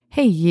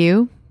Hey,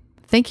 you.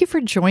 Thank you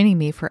for joining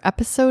me for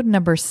episode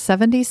number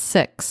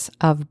 76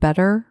 of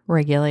Better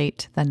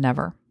Regulate Than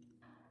Never.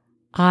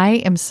 I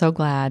am so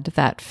glad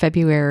that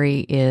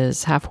February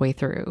is halfway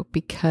through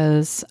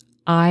because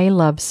I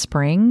love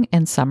spring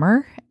and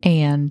summer,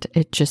 and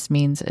it just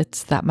means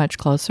it's that much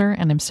closer,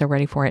 and I'm so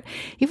ready for it.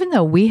 Even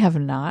though we have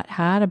not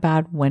had a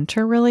bad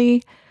winter,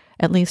 really,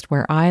 at least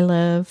where I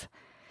live,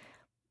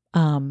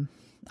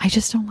 I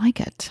just don't like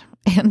it.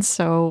 And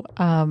so,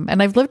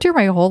 and I've lived here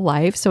my whole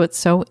life, so it's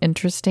so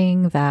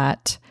interesting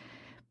that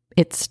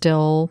it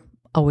still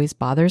always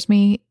bothers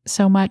me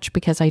so much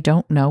because I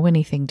don't know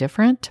anything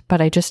different, but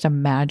I just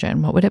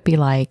imagine what would it be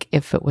like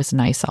if it was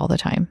nice all the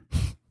time.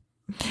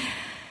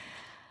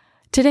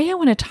 Today, I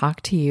want to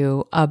talk to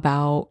you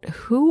about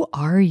who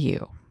are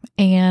you?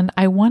 And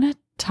I want to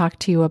talk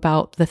to you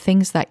about the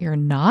things that you're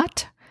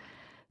not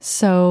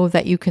so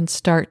that you can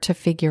start to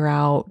figure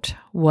out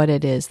what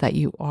it is that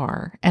you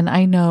are. And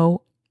I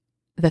know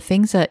the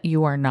things that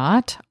you are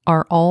not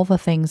are all the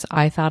things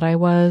I thought I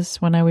was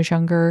when I was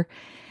younger.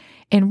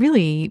 And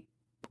really,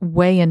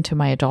 way into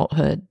my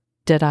adulthood,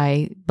 did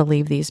I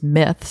believe these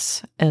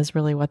myths as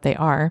really what they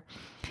are.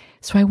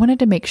 So I wanted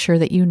to make sure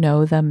that you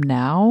know them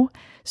now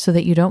so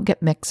that you don't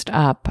get mixed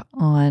up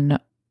on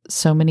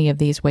so many of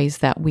these ways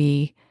that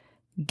we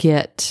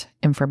get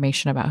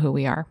information about who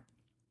we are.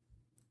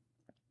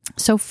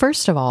 So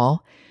first of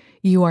all,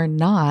 you are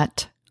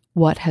not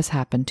what has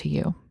happened to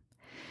you.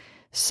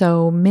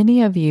 So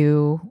many of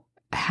you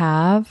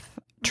have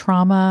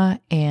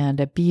trauma and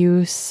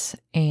abuse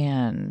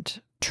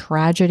and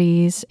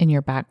tragedies in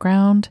your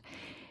background.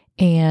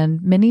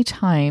 And many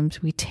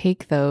times we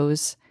take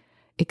those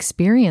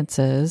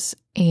experiences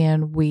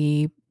and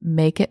we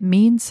make it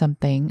mean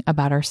something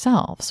about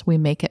ourselves. We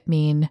make it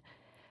mean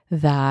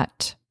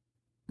that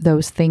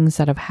those things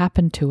that have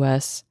happened to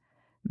us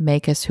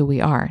make us who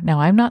we are. Now,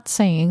 I'm not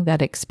saying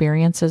that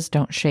experiences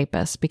don't shape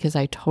us because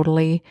I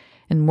totally,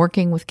 in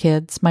working with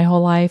kids my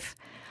whole life,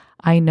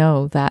 I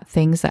know that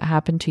things that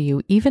happen to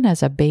you, even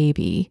as a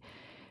baby,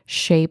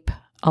 shape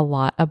a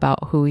lot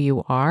about who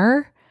you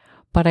are.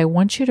 But I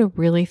want you to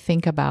really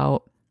think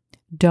about,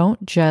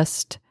 don't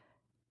just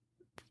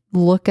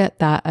look at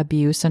that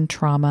abuse and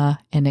trauma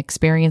and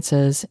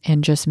experiences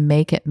and just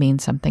make it mean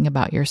something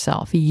about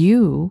yourself.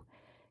 You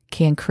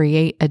can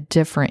create a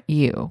different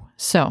you.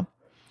 So,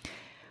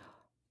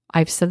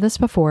 I've said this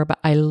before, but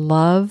I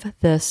love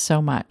this so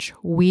much.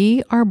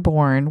 We are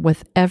born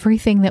with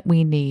everything that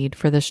we need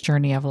for this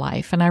journey of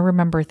life. And I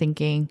remember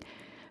thinking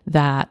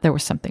that there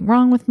was something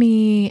wrong with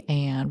me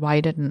and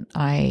why didn't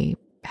I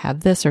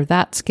have this or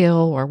that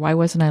skill, or why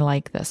wasn't I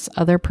like this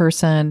other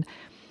person?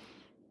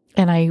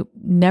 And I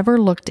never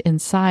looked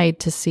inside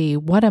to see,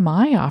 what am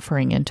I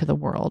offering into the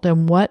world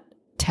and what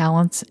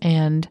talents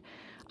and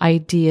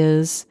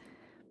ideas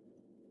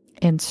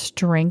and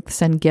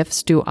strengths and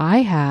gifts do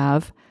I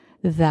have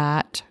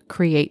that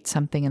create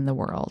something in the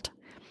world.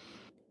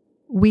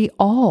 We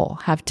all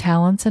have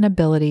talents and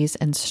abilities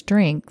and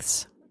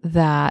strengths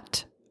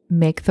that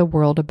make the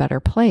world a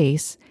better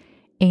place,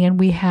 and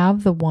we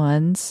have the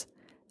ones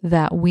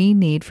that we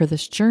need for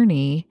this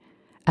journey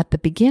at the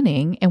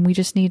beginning, and we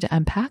just need to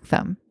unpack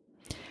them.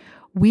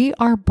 We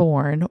are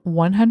born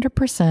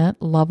 100%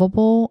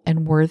 lovable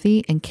and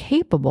worthy and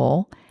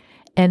capable,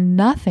 and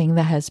nothing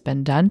that has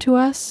been done to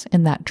us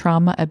in that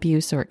trauma,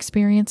 abuse, or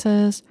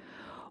experiences,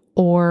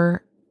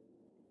 or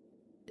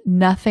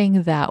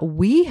nothing that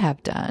we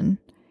have done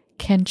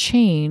can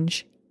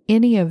change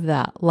any of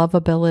that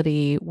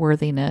lovability,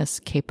 worthiness,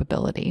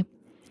 capability.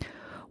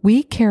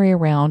 We carry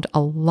around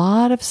a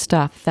lot of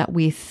stuff that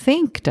we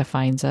think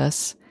defines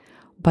us,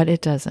 but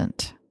it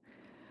doesn't.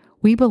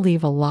 We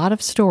believe a lot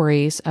of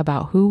stories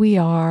about who we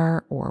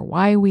are or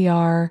why we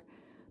are,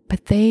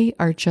 but they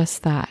are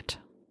just that,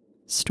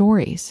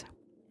 stories.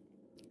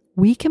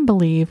 We can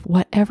believe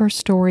whatever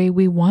story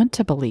we want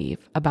to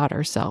believe about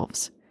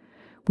ourselves.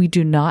 We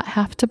do not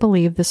have to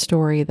believe the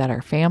story that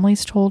our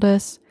families told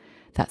us,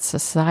 that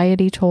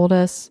society told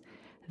us,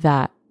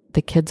 that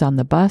the kids on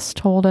the bus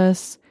told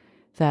us,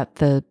 that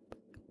the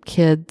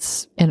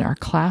kids in our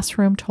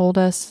classroom told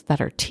us,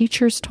 that our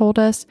teachers told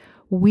us.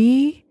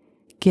 We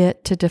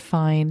get to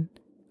define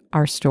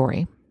our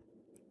story.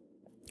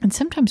 And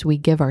sometimes we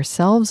give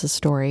ourselves a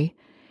story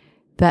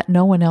that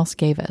no one else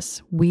gave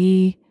us.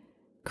 We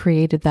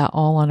created that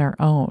all on our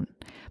own,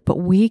 but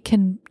we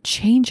can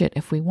change it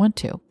if we want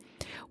to.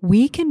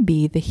 We can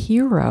be the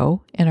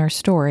hero in our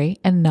story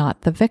and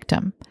not the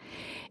victim.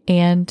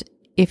 And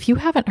if you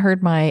haven't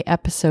heard my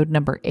episode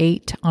number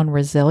 8 on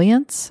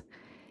resilience,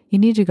 you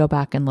need to go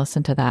back and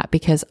listen to that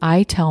because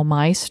I tell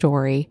my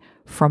story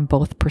from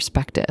both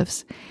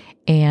perspectives.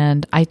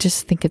 And I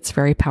just think it's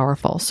very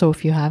powerful. So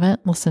if you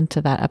haven't listened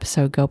to that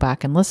episode, go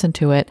back and listen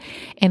to it.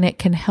 And it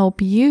can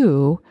help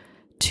you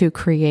to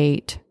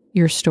create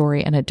your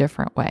story in a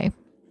different way.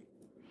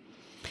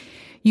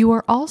 You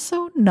are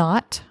also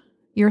not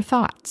your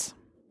thoughts.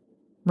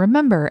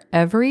 Remember,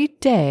 every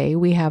day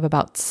we have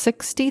about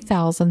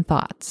 60,000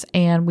 thoughts,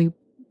 and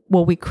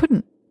we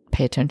couldn't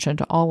pay attention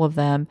to all of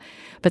them.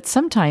 But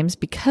sometimes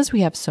because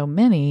we have so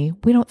many,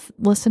 we don't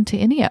listen to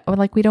any, or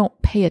like we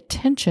don't pay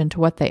attention to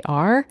what they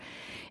are.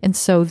 And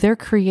so they're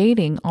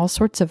creating all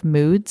sorts of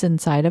moods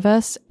inside of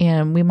us.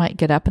 And we might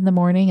get up in the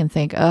morning and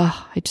think,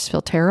 oh, I just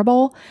feel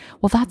terrible.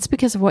 Well, that's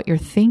because of what you're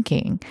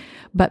thinking.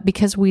 But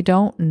because we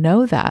don't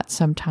know that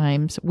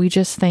sometimes, we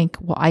just think,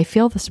 well, I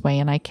feel this way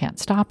and I can't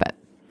stop it.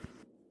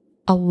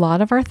 A lot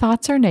of our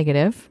thoughts are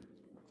negative.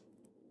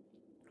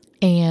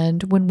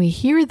 And when we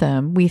hear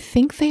them, we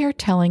think they are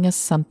telling us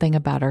something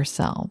about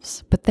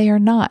ourselves, but they are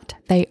not.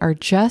 They are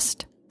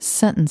just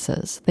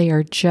sentences. They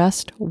are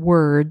just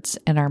words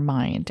in our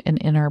mind and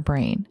in our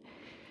brain.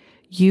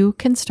 You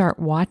can start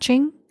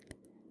watching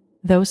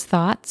those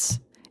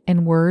thoughts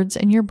and words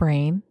in your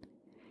brain,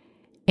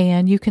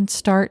 and you can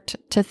start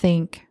to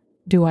think,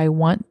 do I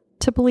want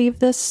to believe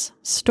this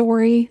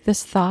story,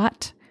 this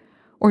thought,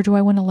 or do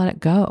I want to let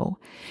it go?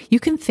 You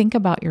can think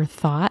about your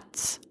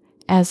thoughts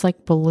as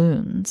like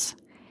balloons,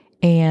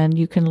 and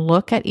you can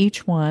look at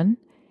each one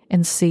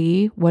and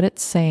see what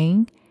it's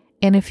saying.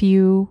 And if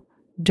you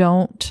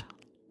don't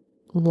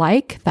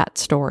like that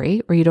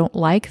story or you don't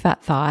like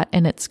that thought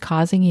and it's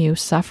causing you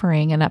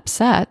suffering and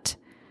upset,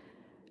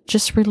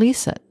 just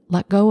release it.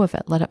 Let go of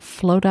it. Let it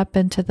float up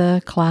into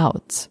the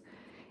clouds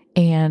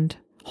and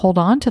hold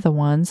on to the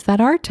ones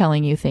that are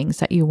telling you things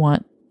that you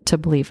want to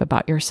believe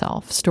about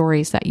yourself,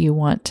 stories that you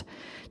want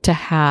to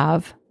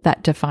have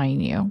that define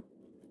you.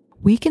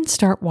 We can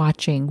start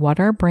watching what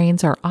our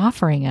brains are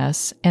offering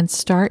us and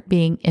start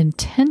being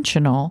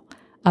intentional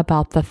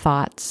about the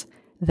thoughts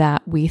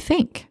that we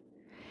think.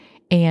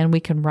 And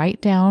we can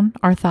write down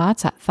our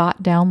thoughts, that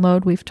thought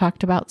download we've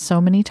talked about so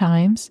many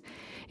times.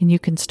 And you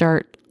can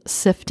start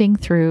sifting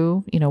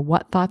through,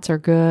 what thoughts are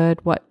good,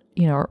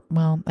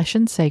 I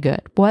shouldn't say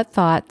good, what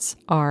thoughts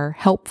are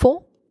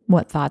helpful,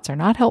 what thoughts are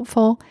not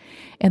helpful,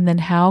 and then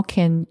how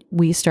can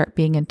we start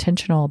being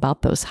intentional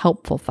about those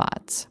helpful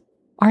thoughts.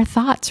 Our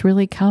thoughts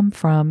really come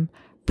from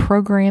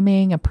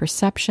programming and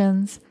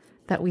perceptions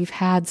that we've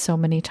had so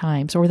many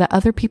times, or that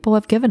other people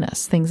have given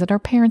us, things that our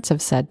parents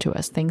have said to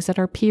us, things that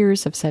our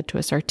peers have said to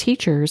us, our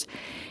teachers.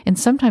 And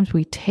sometimes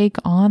we take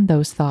on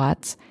those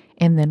thoughts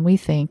and then we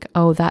think,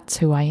 oh, that's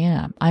who I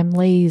am. I'm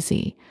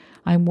lazy.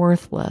 I'm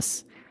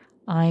worthless.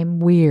 I'm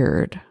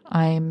weird.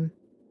 I'm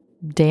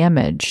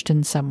damaged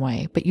in some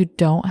way. But you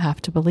don't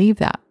have to believe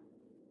that.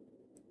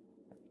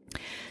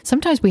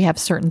 Sometimes we have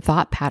certain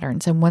thought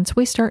patterns, and once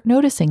we start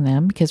noticing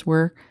them, because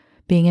we're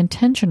being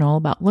intentional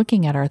about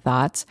looking at our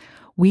thoughts,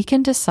 we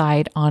can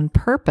decide on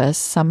purpose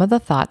some of the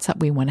thoughts that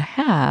we want to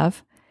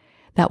have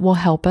that will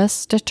help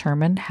us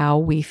determine how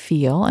we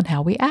feel and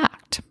how we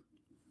act.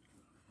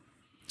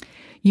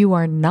 You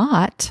are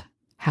not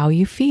how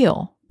you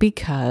feel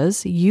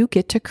because you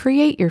get to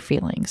create your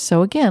feelings.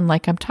 So again,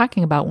 like I'm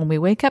talking about, when we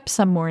wake up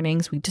some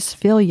mornings, we just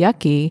feel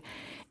yucky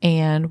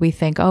and we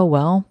think, oh,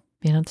 well,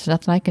 there's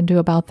nothing I can do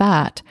about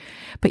that.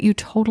 But you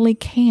totally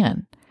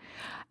can.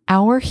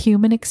 Our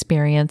human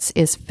experience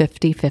is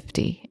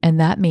 50-50, and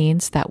that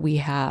means that we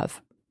have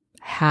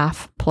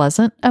half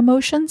pleasant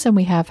emotions and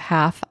we have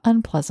half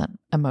unpleasant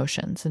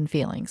emotions and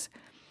feelings.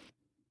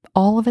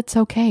 All of it's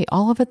okay.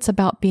 All of it's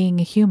about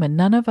being a human.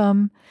 None of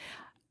them,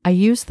 I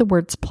use the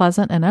words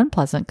pleasant and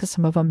unpleasant because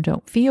some of them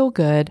don't feel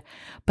good,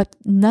 but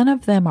none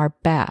of them are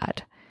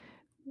bad.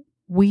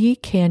 We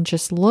can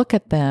just look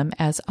at them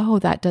as, oh,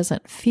 that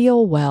doesn't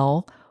feel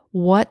well.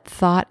 What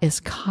thought is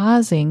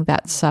causing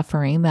that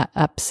suffering, that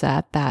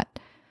upset, that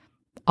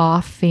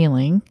off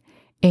feeling,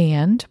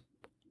 and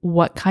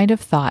what kind of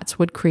thoughts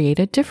would create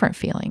a different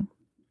feeling?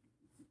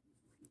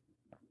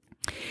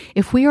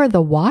 If we are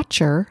the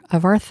watcher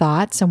of our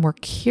thoughts and we're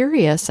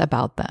curious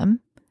about them,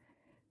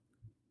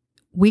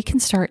 we can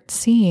start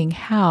seeing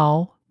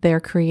how they're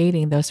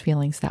creating those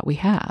feelings that we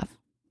have.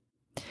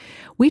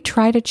 We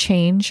try to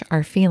change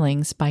our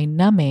feelings by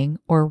numbing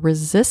or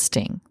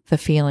resisting the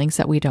feelings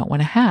that we don't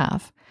want to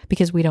have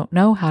because we don't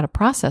know how to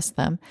process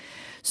them.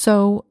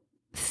 So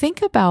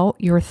think about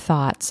your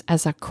thoughts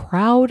as a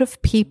crowd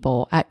of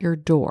people at your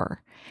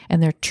door,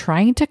 and they're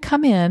trying to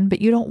come in,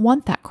 but you don't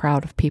want that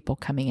crowd of people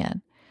coming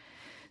in.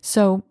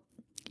 So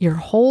you're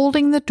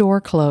holding the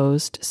door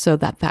closed so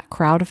that that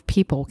crowd of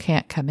people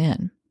can't come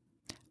in.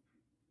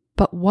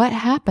 But what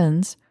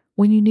happens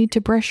when you need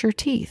to brush your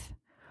teeth?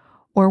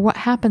 Or what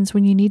happens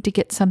when you need to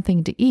get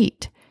something to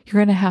eat? You're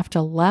going to have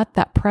to let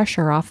that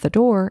pressure off the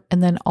door,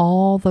 and then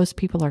all those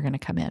people are going to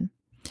come in.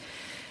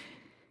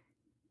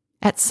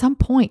 At some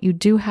point, you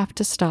do have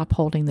to stop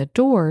holding the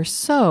door.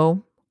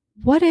 So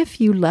what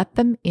if you let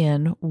them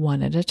in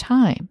one at a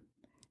time?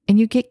 And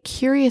you get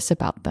curious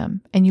about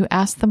them, and you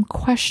ask them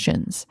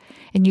questions,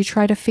 and you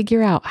try to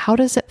figure out, how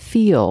does it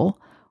feel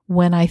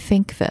when I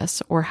think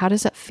this? Or how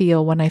does it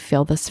feel when I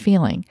feel this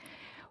feeling?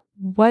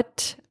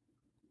 What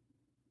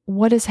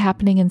is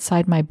happening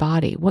inside my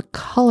body? What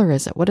color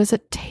is it? What does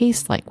it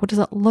taste like? What does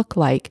it look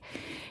like?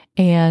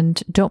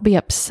 And don't be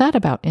upset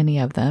about any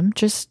of them.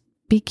 Just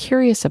be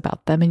curious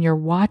about them, and you're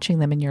watching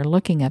them, and you're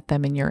looking at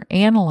them, and you're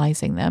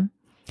analyzing them.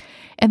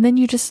 And then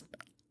you just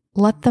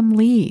let them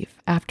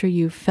leave after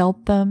you've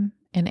felt them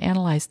and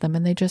analyze them,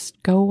 and they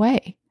just go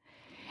away.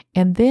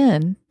 And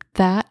then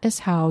that is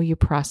how you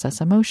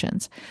process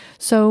emotions.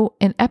 So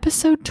in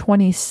episode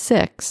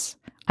 26,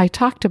 I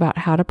talked about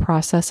how to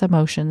process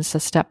emotions, a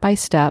step by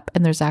step,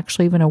 and there's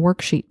actually even a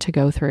worksheet to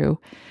go through.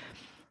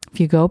 If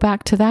you go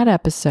back to that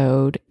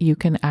episode, you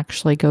can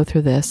actually go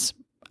through this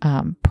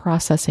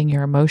processing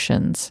your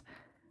emotions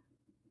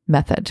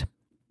method.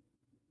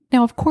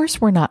 Now, of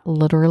course, we're not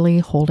literally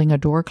holding a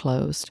door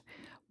closed,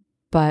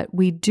 but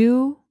we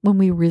do, when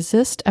we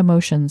resist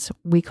emotions,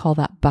 we call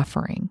that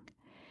buffering.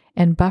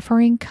 And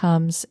buffering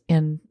comes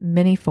in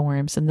many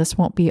forms, and this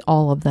won't be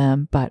all of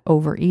them, but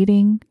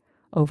overeating,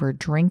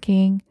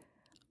 overdrinking,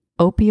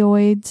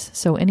 opioids,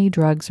 so any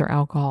drugs or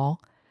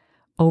alcohol,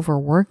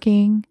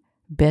 overworking,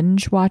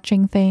 binge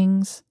watching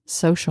things,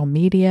 social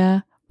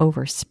media,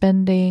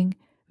 overspending,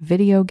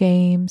 video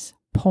games,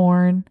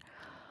 porn.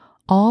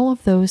 All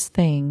of those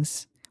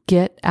things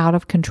get out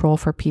of control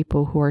for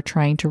people who are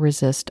trying to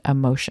resist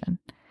emotion.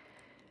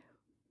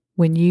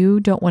 When you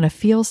don't want to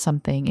feel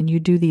something and you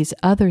do these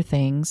other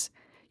things,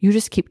 you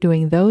just keep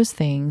doing those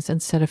things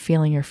instead of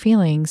feeling your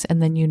feelings,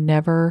 and then you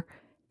never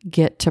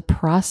get to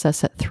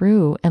process it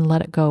through and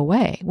let it go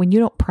away. When you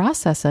don't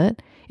process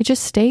it, it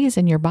just stays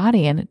in your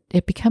body and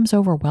it becomes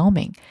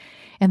overwhelming.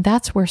 And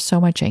that's where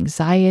so much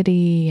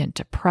anxiety and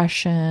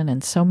depression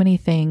and so many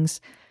things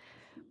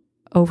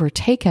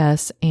overtake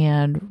us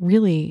and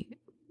really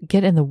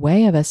get in the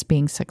way of us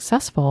being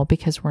successful,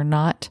 because we're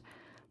not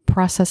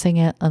processing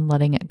it and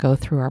letting it go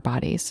through our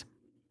bodies.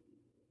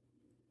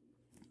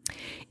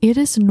 It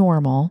is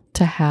normal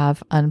to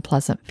have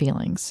unpleasant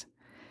feelings.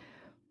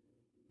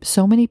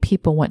 So many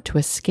people want to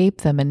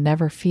escape them and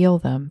never feel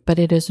them, but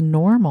it is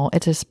normal.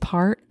 It is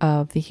part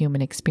of the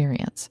human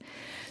experience.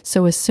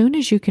 So as soon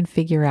as you can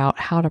figure out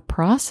how to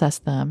process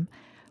them,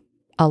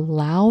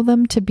 allow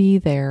them to be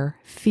there,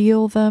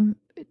 feel them,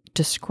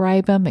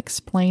 describe them,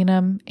 explain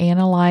them,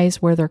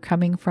 analyze where they're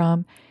coming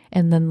from,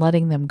 and then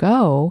letting them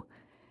go,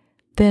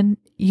 then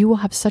you will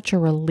have such a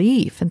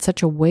relief and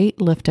such a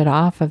weight lifted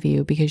off of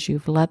you because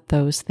you've let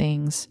those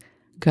things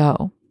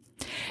go.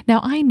 Now,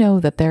 I know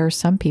that there are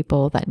some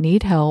people that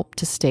need help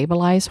to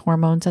stabilize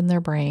hormones in their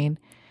brain,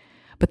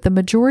 but the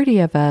majority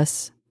of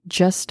us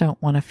just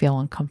don't want to feel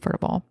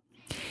uncomfortable.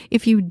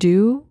 If you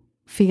do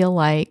feel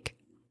like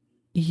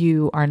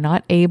you are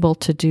not able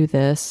to do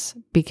this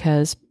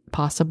because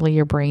possibly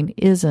your brain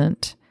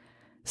isn't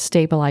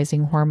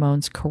stabilizing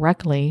hormones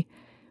correctly,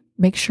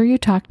 make sure you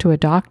talk to a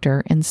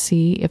doctor and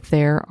see if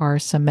there are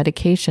some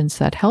medications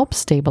that help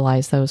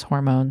stabilize those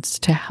hormones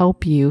to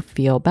help you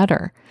feel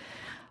better.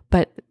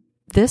 But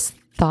this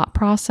thought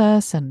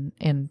process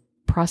and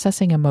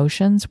processing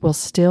emotions will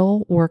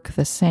still work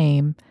the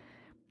same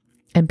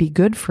and be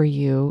good for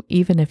you,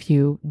 even if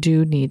you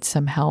do need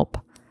some help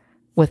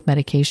with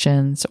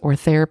medications or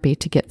therapy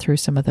to get through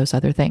some of those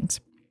other things.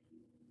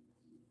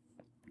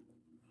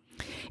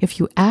 If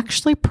you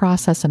actually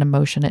process an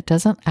emotion, it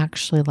doesn't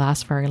actually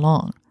last very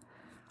long.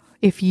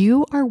 If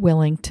you are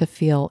willing to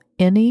feel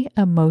any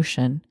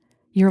emotion,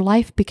 your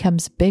life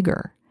becomes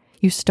bigger.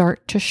 You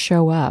start to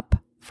show up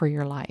for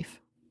your life.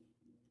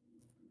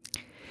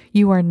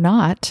 You are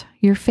not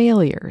your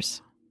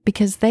failures,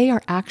 because they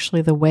are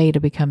actually the way to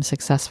become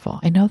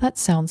successful. I know that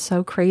sounds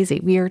so crazy.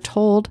 We are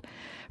told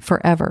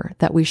forever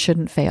that we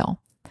shouldn't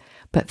fail,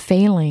 but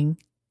failing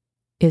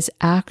is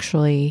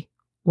actually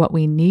what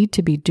we need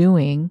to be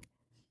doing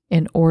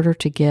in order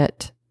to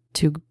get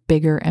to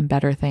bigger and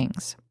better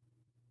things.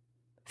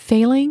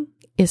 Failing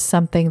is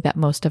something that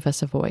most of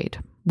us avoid.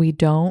 We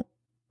don't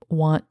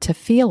want to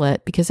feel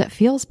it because it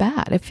feels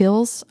bad. It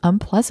feels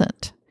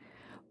unpleasant.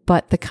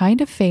 But the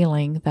kind of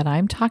failing that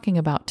I'm talking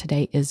about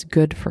today is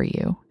good for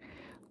you.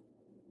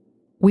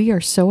 We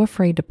are so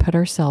afraid to put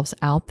ourselves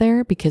out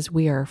there because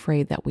we are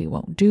afraid that we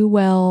won't do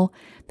well,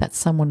 that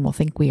someone will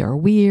think we are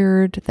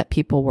weird, that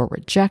people will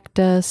reject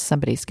us,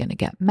 somebody's going to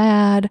get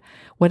mad,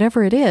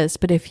 whatever it is.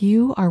 But if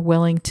you are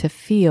willing to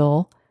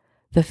feel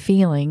the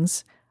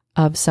feelings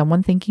of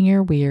someone thinking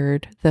you're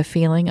weird, the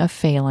feeling of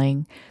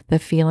failing, the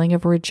feeling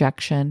of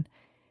rejection,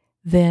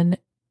 then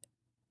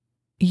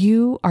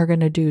you are going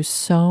to do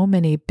so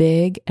many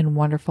big and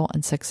wonderful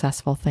and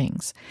successful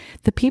things.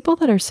 The people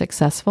that are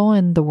successful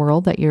in the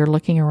world that you're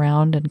looking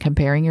around and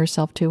comparing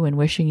yourself to and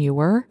wishing you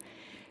were,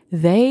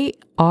 they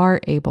are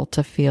able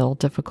to feel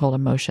difficult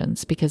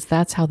emotions because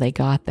that's how they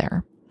got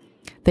there.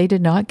 They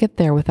did not get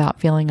there without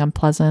feeling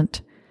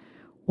unpleasant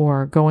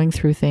or going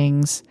through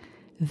things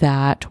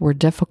that were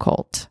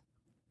difficult.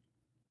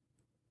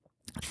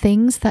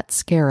 Things that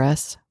scare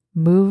us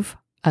move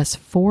us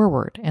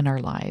forward in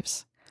our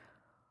lives.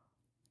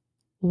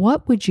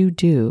 What would you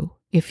do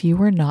if you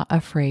were not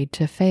afraid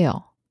to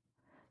fail?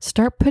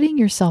 Start putting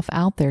yourself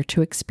out there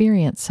to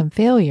experience some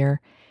failure,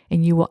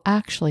 and you will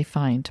actually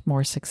find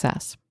more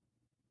success.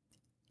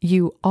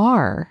 You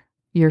are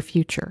your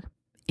future.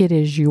 It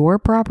is your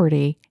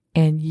property,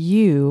 and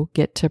you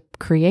get to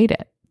create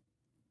it.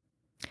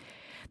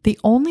 The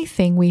only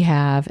thing we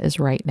have is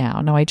right now.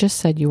 Now, I just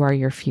said you are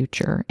your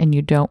future, and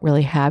you don't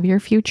really have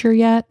your future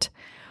yet,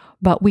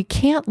 But we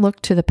can't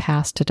look to the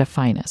past to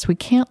define us. We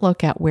can't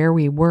look at where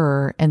we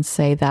were and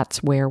say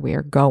that's where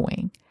we're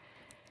going.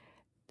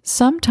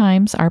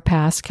 Sometimes our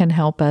past can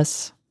help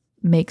us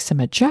make some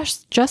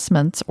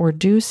adjustments or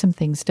do some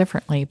things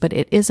differently, but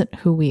it isn't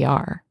who we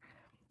are.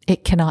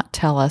 It cannot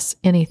tell us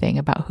anything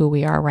about who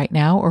we are right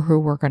now or who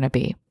we're going to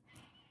be.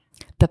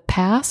 The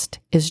past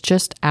is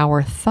just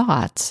our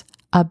thoughts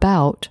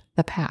about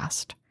the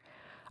past.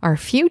 Our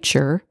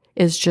future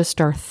is just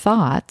our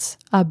thoughts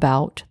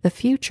about the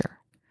future.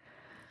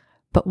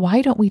 But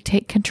why don't we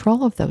take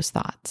control of those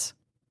thoughts?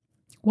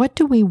 What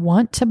do we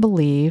want to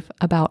believe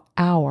about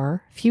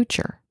our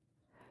future?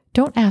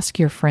 Don't ask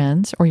your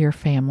friends or your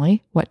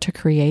family what to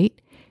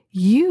create.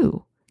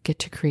 You get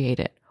to create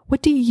it.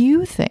 What do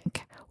you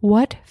think?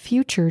 What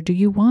future do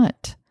you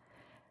want?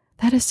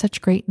 That is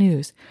such great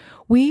news.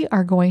 We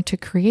are going to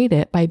create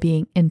it by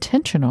being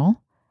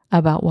intentional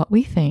about what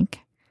we think,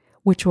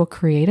 which will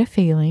create a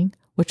feeling,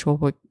 which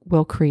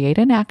will create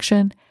an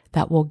action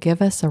that will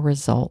give us a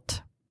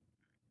result.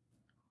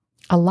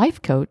 A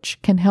life coach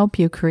can help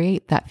you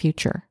create that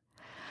future.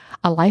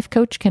 A life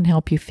coach can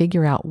help you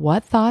figure out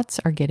what thoughts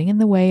are getting in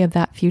the way of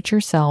that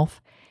future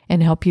self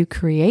and help you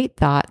create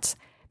thoughts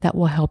that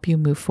will help you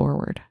move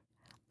forward.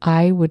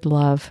 I would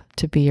love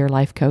to be your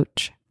life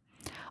coach.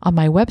 On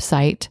my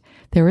website,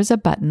 there is a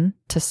button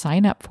to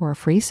sign up for a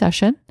free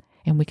session,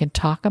 and we can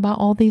talk about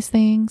all these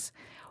things.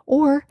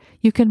 Or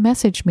you can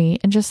message me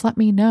and just let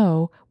me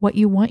know what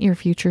you want your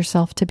future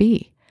self to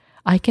be.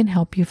 I can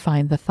help you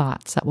find the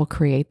thoughts that will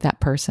create that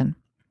person.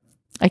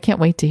 I can't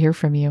wait to hear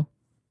from you.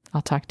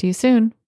 I'll talk to you soon.